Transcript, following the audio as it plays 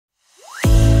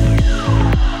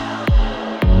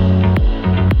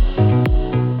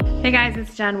Hey guys,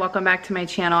 it's Jen. Welcome back to my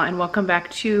channel and welcome back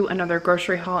to another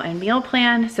grocery haul and meal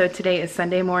plan. So today is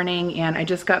Sunday morning and I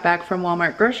just got back from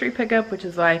Walmart grocery pickup, which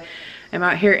is why I'm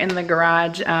out here in the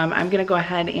garage. I'm gonna go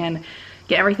ahead and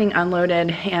get everything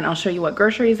unloaded and I'll show you what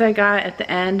groceries I got. At the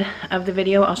end of the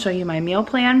video, I'll show you my meal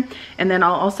plan, and then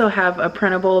I'll also have a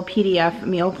printable PDF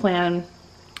meal plan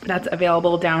that's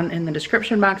available down in the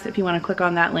description box if you want to click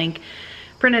on that link,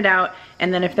 print it out,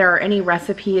 and then if there are any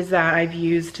recipes that I've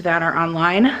used that are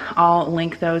online, I'll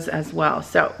link those as well.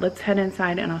 So let's head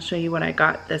inside and I'll show you what I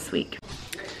got this week.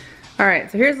 All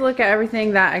right, so here's a look at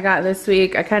everything that I got this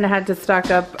week. I kind of had to stock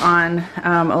up on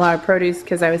a lot of produce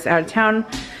because I was out of town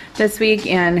this week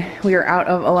and we were out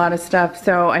of a lot of stuff.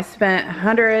 So I spent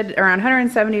around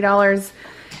 $170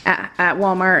 at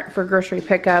Walmart for grocery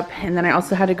pickup, and then I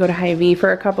also had to go to Hy-Vee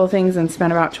for a couple things and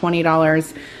spent about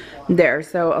 $20 there.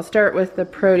 So I'll start with the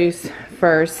produce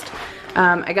first.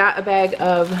 I got a bag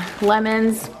of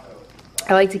lemons.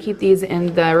 I like to keep these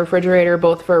in the refrigerator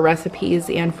both for recipes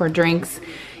and for drinks,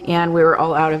 and we were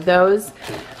all out of those.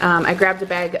 I grabbed a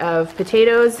bag of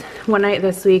potatoes. One night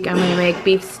this week I'm going to make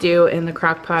beef stew in the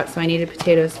crock pot, so I needed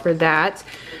potatoes for that.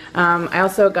 I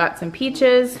also got some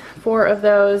peaches, 4 of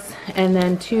those, and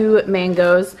then 2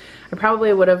 mangoes. I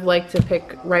probably would have liked to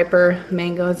pick riper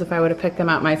mangoes if I would have picked them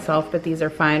out myself, but these are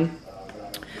fine.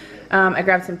 I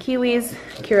grabbed some kiwis.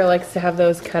 Kira likes to have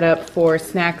those cut up for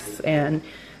snacks and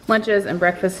lunches and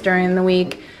breakfast during the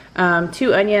week.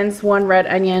 2 onions, 1 red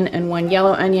onion and 1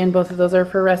 yellow onion. Both of those are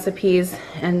for recipes.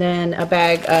 And then a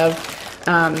bag of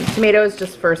tomatoes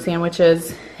just for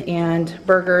sandwiches and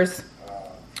burgers.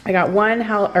 I got 1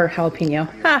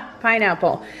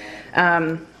 pineapple.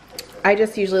 I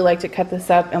just usually like to cut this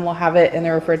up and we'll have it in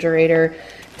the refrigerator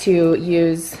to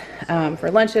use for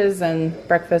lunches and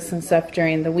breakfasts and stuff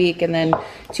during the week. And then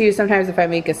 2, sometimes if I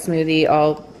make a smoothie,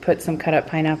 I'll put some cut up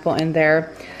pineapple in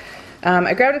there.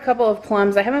 I grabbed a couple of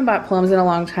plums. I haven't bought plums in a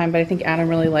long time, but I think Adam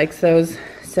really likes those.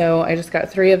 So I just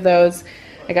got 3 of those.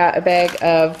 I got a bag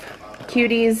of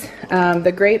cuties.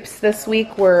 The grapes this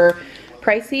week were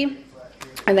pricey,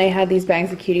 and they had these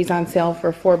bags of cuties on sale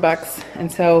for $4.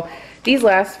 And so these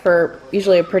last for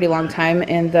usually a pretty long time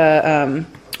in the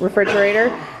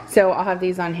refrigerator. So I'll have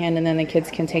these on hand, and then the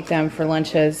kids can take them for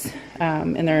lunches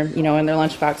in their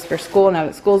lunchbox for school. Now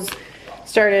that school's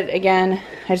started again,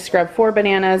 I just grabbed 4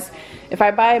 bananas. If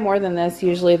I buy more than this,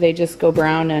 usually they just go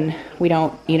brown and we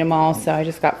don't eat them all, so I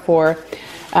just got 4.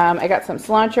 I got some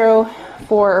cilantro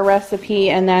for a recipe,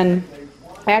 and then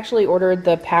I actually ordered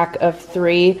the pack of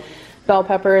 3 bell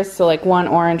peppers, so like 1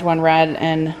 orange, 1 red,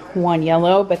 and 1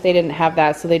 yellow, but they didn't have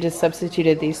that, so they just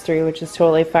substituted these 3, which is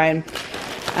totally fine.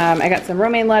 I got some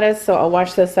romaine lettuce, so I'll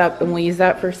wash this up and we'll use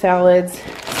that for salads.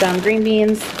 Some green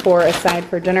beans for a side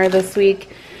for dinner this week.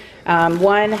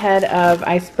 1 head of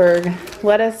iceberg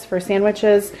lettuce for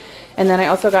sandwiches, and then I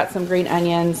also got some green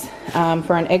onions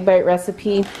for an egg bite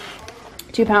recipe.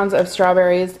 2 pounds of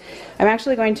strawberries. I'm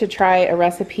actually going to try a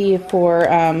recipe for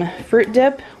fruit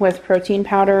dip with protein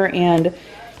powder and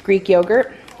Greek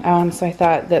yogurt. So I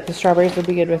thought that the strawberries would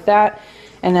be good with that.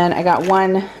 And then I got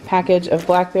 1 package of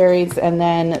blackberries and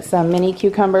then some mini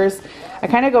cucumbers. I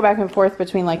kind of go back and forth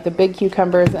between like the big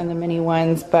cucumbers and the mini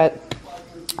ones, but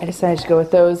I decided to go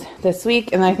with those this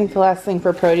week. And I think the last thing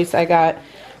for produce I got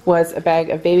was a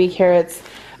bag of baby carrots.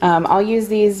 I'll use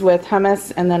these with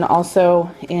hummus and then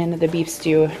also in the beef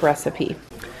stew recipe.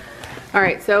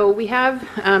 Alright, so we have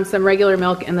some regular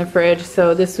milk in the fridge.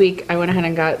 So this week I went ahead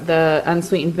and got the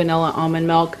unsweetened vanilla almond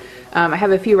milk. I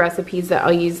have a few recipes that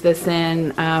I'll use this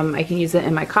in. I can use it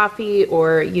in my coffee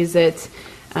or use it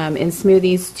in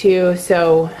smoothies too.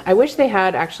 So I wish they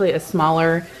had actually a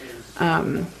smaller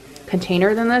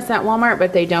container than this at Walmart,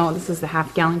 but they don't. This is the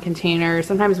half-gallon container.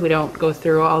 Sometimes we don't go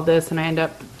through all this and I end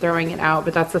up throwing it out,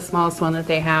 but that's the smallest one that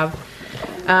they have.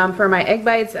 For my egg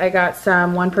bites, I got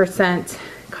some 1%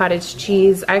 cottage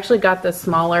cheese. I actually got the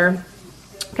smaller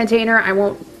container. I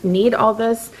won't need all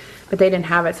this, but they didn't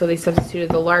have it, so they substituted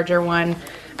the larger one.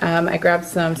 I grabbed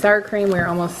some sour cream. We're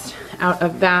almost out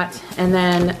of that. And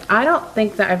then I don't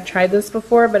think that I've tried this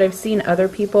before, but I've seen other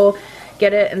people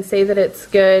get it and say that it's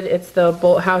good. It's the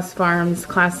Bolthouse Farms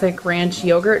Classic Ranch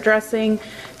Yogurt Dressing.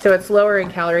 So it's lower in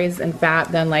calories and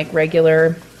fat than like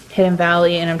regular Hidden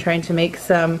Valley, and I'm trying to make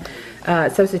some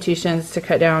substitutions to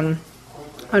cut down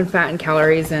on fat and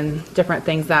calories and different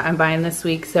things that I'm buying this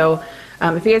week. So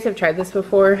if you guys have tried this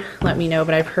before, let me know,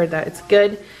 but I've heard that it's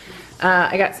good.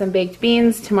 I got some baked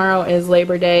beans. Tomorrow is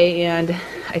Labor Day, and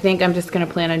I think I'm just going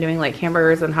to plan on doing like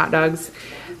hamburgers and hot dogs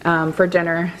for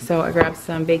dinner. So I grabbed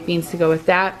some baked beans to go with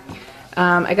that.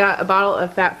 I got a bottle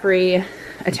of fat-free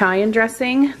Italian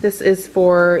dressing. This is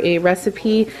for a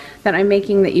recipe that I'm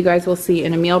making that you guys will see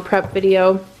in a meal prep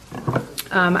video.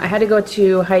 I had to go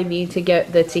to Hy-Vee to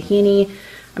get the tahini.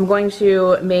 I'm going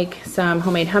to make some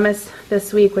homemade hummus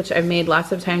this week, which I've made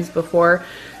lots of times before,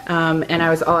 and I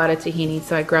was all out of tahini,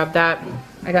 so I grabbed that.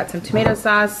 I got some tomato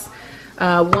sauce,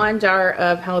 1 jar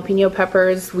of jalapeno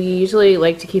peppers. We usually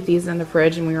like to keep these in the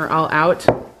fridge, and we were all out.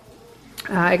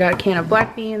 I got a can of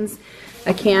black beans,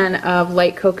 a can of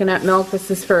light coconut milk. This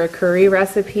is for a curry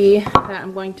recipe that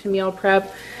I'm going to meal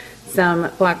prep. Some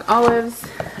black olives,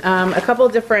 a couple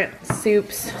different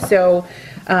soups. So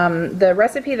the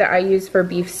recipe that I use for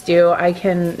beef stew,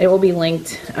 it will be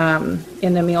linked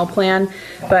in the meal plan,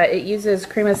 but it uses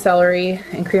cream of celery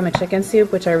and cream of chicken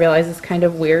soup, which I realize is kind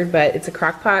of weird, but it's a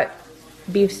crock pot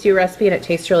beef stew recipe and it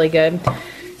tastes really good.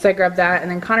 So I grabbed that,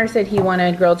 and then Connor said he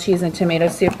wanted grilled cheese and tomato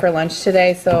soup for lunch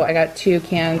today, so I got 2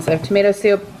 cans of tomato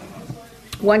soup,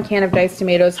 1 can of diced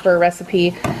tomatoes for a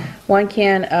recipe, 1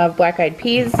 can of black-eyed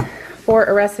peas for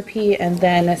a recipe, and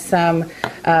then some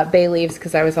bay leaves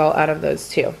because I was all out of those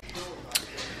too.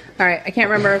 All right, I can't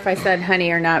remember if I said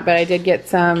honey or not, but I did get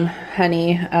some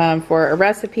honey for a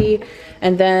recipe.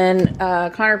 And then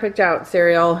Connor picked out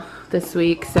cereal this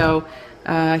week, so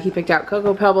he picked out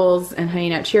Cocoa Pebbles and Honey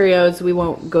Nut Cheerios. We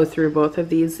won't go through both of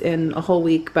these in a whole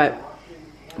week, but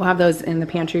we'll have those in the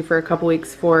pantry for a couple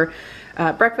weeks for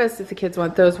breakfast if the kids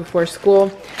want those before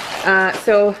school.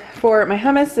 So for my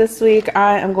hummus this week,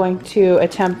 I am going to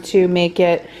attempt to make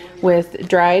it with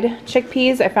dried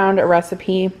chickpeas. I found a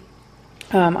recipe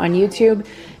on YouTube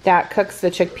that cooks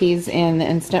the chickpeas in the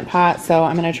Instant Pot, so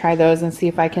I'm going to try those and see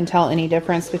if I can tell any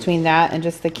difference between that and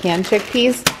just the canned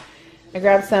chickpeas. I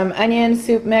grabbed some onion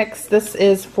soup mix. This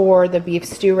is for the beef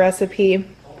stew recipe.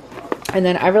 And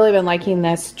then I've really been liking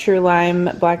this True Lime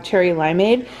Black Cherry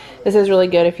Limeade. This is really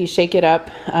good if you shake it up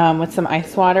with some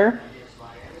ice water.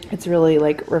 It's really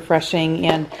like refreshing,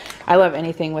 and I love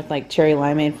anything with like cherry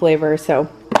limeade flavor, so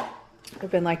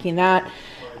I've been liking that.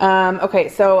 Okay,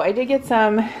 so I did get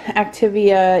some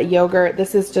Activia yogurt.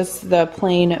 This is just the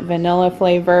plain vanilla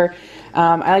flavor.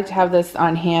 I like to have this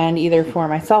on hand either for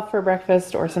myself for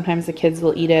breakfast, or sometimes the kids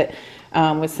will eat it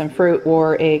with some fruit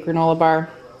or a granola bar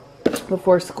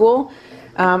before school.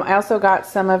 I also got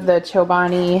some of the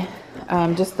Chobani,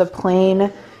 just the plain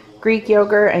Greek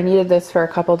yogurt. I needed this for a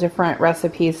couple different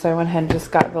recipes, so I went ahead and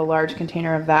just got the large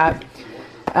container of that.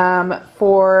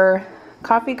 For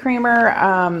coffee creamer,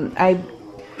 I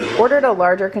ordered a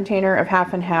larger container of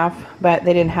half and half, but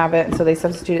they didn't have it, so they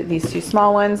substituted these 2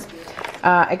 small ones.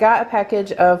 I got a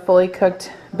package of fully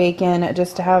cooked bacon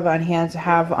just to have on hand to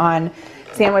have on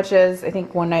sandwiches. I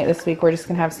think one night this week we're just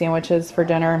gonna have sandwiches for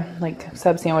dinner, like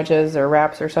sub sandwiches or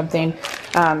wraps or something.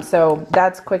 So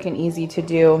that's quick and easy to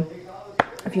do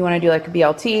if you want to do like a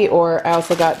BLT. Or I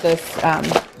also got this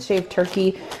shaved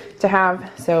turkey to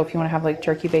have, so if you want to have like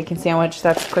turkey bacon sandwich,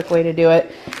 that's a quick way to do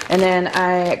it. And then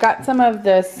I got some of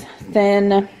this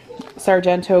thin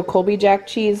Sargento Colby Jack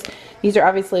cheese. These are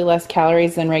obviously less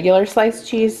calories than regular sliced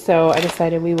cheese, so I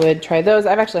decided we would try those.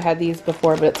 I've actually had these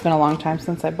before, but it's been a long time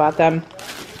since I bought them.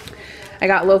 I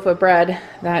got loaf of bread.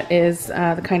 That is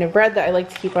the kind of bread that I like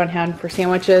to keep on hand for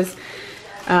sandwiches.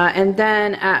 And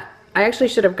then I actually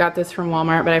should have got this from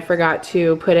Walmart, but I forgot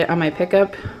to put it on my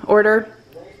pickup order.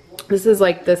 This is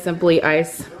like the Simply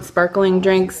Ice sparkling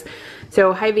drinks.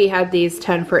 So Hy-Vee had these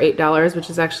 10 for $8, which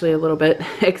is actually a little bit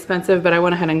expensive, but I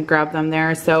went ahead and grabbed them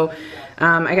there. So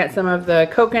I got some of the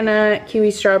coconut, kiwi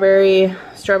strawberry,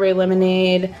 strawberry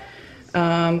lemonade,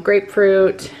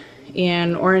 grapefruit,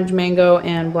 and orange mango,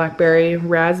 and blackberry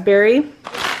raspberry.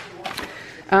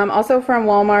 Also from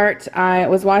Walmart, I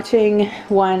was watching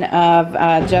one of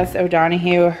Jess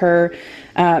O'Donoghue, her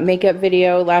makeup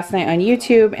video last night on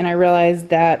YouTube, and I realized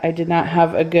that I did not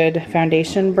have a good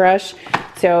foundation brush.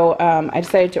 So I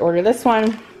decided to order this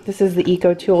one. This is the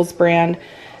Eco Tools brand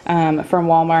from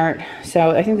Walmart.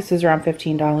 So I think this is around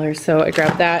 $15. So I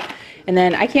grabbed that. And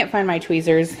then I can't find my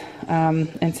tweezers.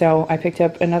 And so I picked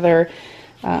up another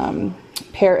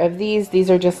pair of these. These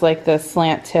are just like the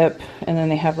slant tip, and then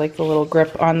they have like the little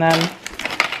grip on them.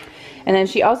 And then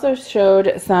she also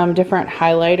showed some different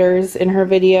highlighters in her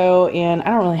video, and I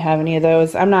don't really have any of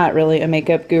those. I'm not really a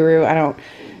makeup guru. I don't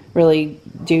really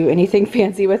do anything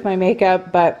fancy with my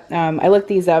makeup, but I looked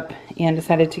these up and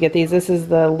decided to get these. This is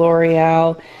the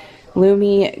L'Oreal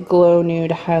Lumi Glow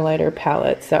Nude Highlighter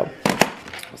Palette, so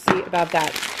we'll see about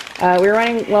that. We were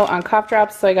running low on cough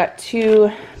drops, so I got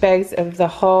 2 bags of the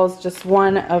Halls, just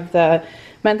one of the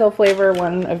menthol flavor,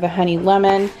 one of the honey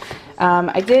lemon.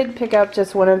 I did pick up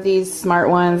just one of these smart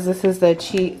ones. This is the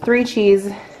 3 cheese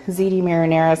ziti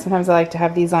marinara. Sometimes I like to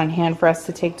have these on hand for us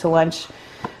to take to lunch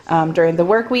during the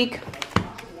work week.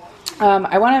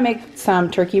 I want to make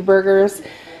some turkey burgers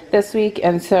this week,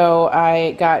 and so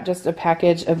I got just a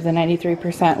package of the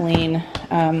 93%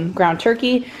 lean ground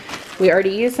turkey. We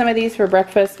already used some of these for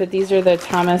breakfast, but these are the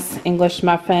Thomas English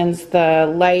muffins,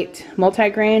 the light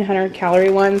multigrain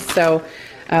 100-calorie ones. So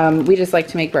we just like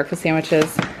to make breakfast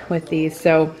sandwiches with these.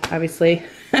 So obviously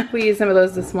we used some of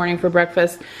those this morning for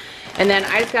breakfast. And then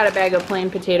I just got a bag of plain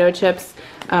potato chips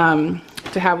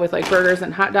to have with like burgers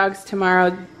and hot dogs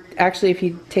tomorrow. Actually, if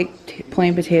you take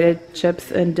plain potato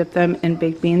chips and dip them in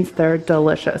baked beans, they're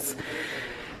delicious.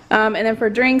 And then for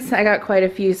drinks, I got quite a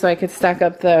few so I could stack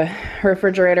up the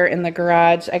refrigerator in the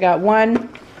garage. I got one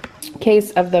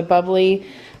case of the bubbly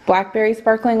blackberry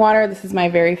sparkling water. This is my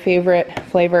very favorite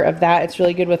flavor of that. It's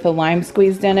really good with the lime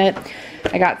squeezed in it.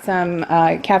 I got some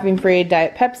caffeine-free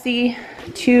Diet Pepsi,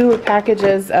 2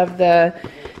 packages of the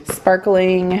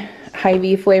sparkling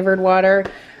Hy-Vee flavored water.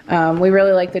 We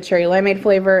really like the cherry limeade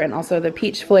flavor and also the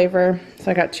peach flavor,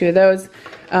 so I got 2 of those.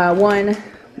 One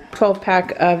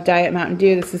 12-pack of Diet Mountain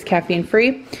Dew. This is caffeine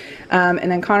free.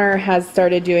 And then Connor has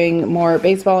started doing more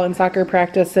baseball and soccer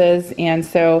practices, and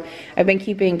so I've been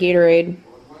keeping Gatorade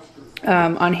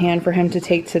on hand for him to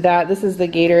take to that. This is the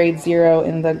Gatorade Zero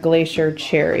in the Glacier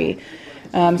Cherry.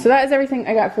 So that is everything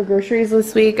I got for groceries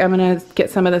this week. I'm gonna get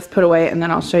some of this put away and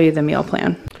then I'll show you the meal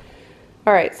plan.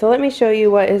 Alright, so let me show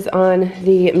you what is on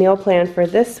the meal plan for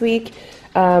this week.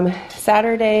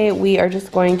 Saturday we are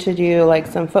just going to do like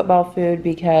some football food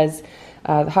because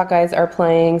the Hawkeyes are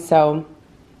playing, so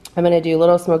I'm going to do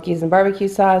little smokies and barbecue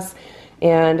sauce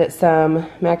and some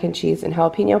mac and cheese and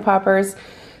jalapeno poppers.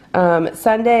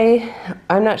 Sunday,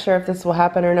 I'm not sure if this will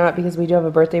happen or not because we do have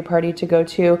a birthday party to go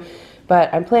to,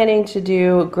 but I'm planning to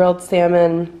do grilled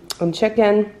salmon and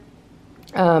chicken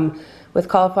with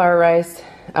cauliflower rice,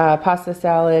 pasta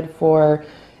salad for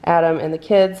Adam and the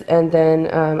kids, and then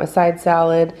a side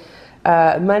salad.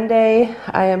 Monday,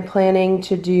 I am planning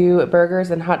to do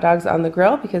burgers and hot dogs on the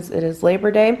grill because it is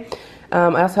Labor Day.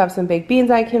 I also have some baked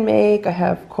beans I can make. I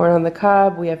have corn on the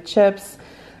cob. We have chips.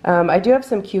 I do have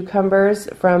some cucumbers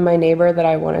from my neighbor that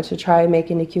I wanted to try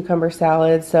making a cucumber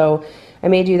salad, so I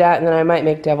may do that, and then I might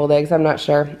make deviled eggs. I'm not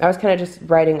sure. I was kind of just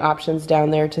writing options down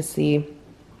there to see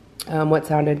what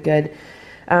sounded good.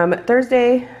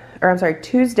 Tuesday,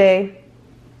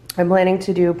 I'm planning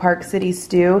to do Park City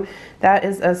Stew. That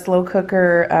is a slow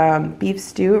cooker beef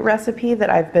stew recipe that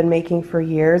I've been making for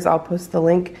years. I'll post the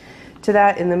link to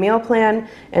that in the meal plan,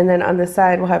 and then on the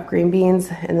side we'll have green beans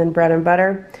and then bread and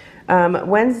butter.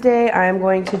 Wednesday I'm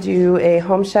going to do a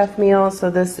home chef meal.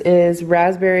 So this is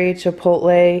raspberry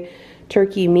chipotle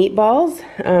turkey meatballs.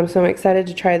 So I'm excited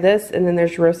to try this, and then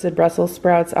there's roasted Brussels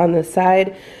sprouts on the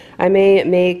side. I may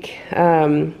make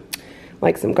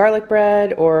like some garlic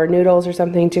bread or noodles or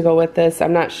something to go with this.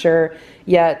 I'm not sure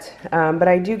yet, but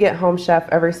I do get Home Chef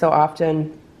every so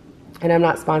often, and I'm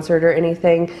not sponsored or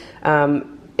anything.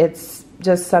 It's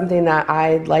just something that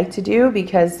I'd like to do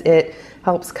because it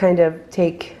helps kind of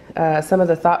take some of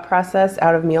the thought process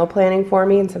out of meal planning for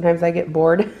me, and sometimes I get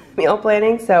bored meal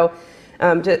planning, so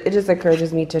it just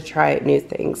encourages me to try new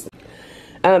things.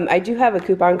 I do have a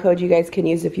coupon code you guys can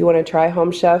use if you want to try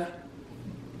Home Chef.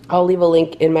 I'll leave a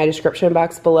link in my description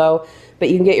box below, but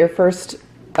you can get your first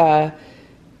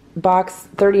box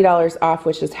 $30 off,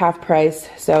 which is half price,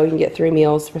 so you can get 3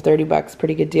 meals for 30 bucks,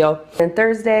 pretty good deal. And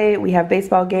Thursday we have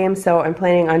baseball games, so I'm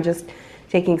planning on just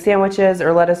taking sandwiches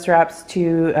or lettuce wraps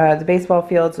to the baseball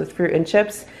fields with fruit and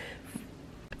chips.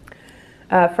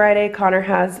 Friday, Connor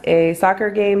has a soccer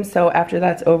game, so after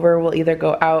that's over, we'll either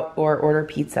go out or order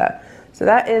pizza. So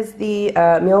that is the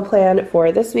meal plan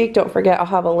for this week. Don't forget, I'll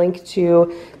have a link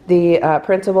to the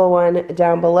printable one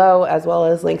down below, as well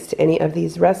as links to any of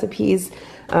these recipes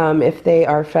if they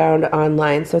are found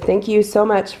online. So thank you so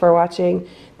much for watching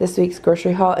this week's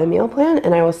grocery haul and meal plan,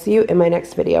 and I will see you in my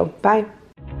next video. Bye.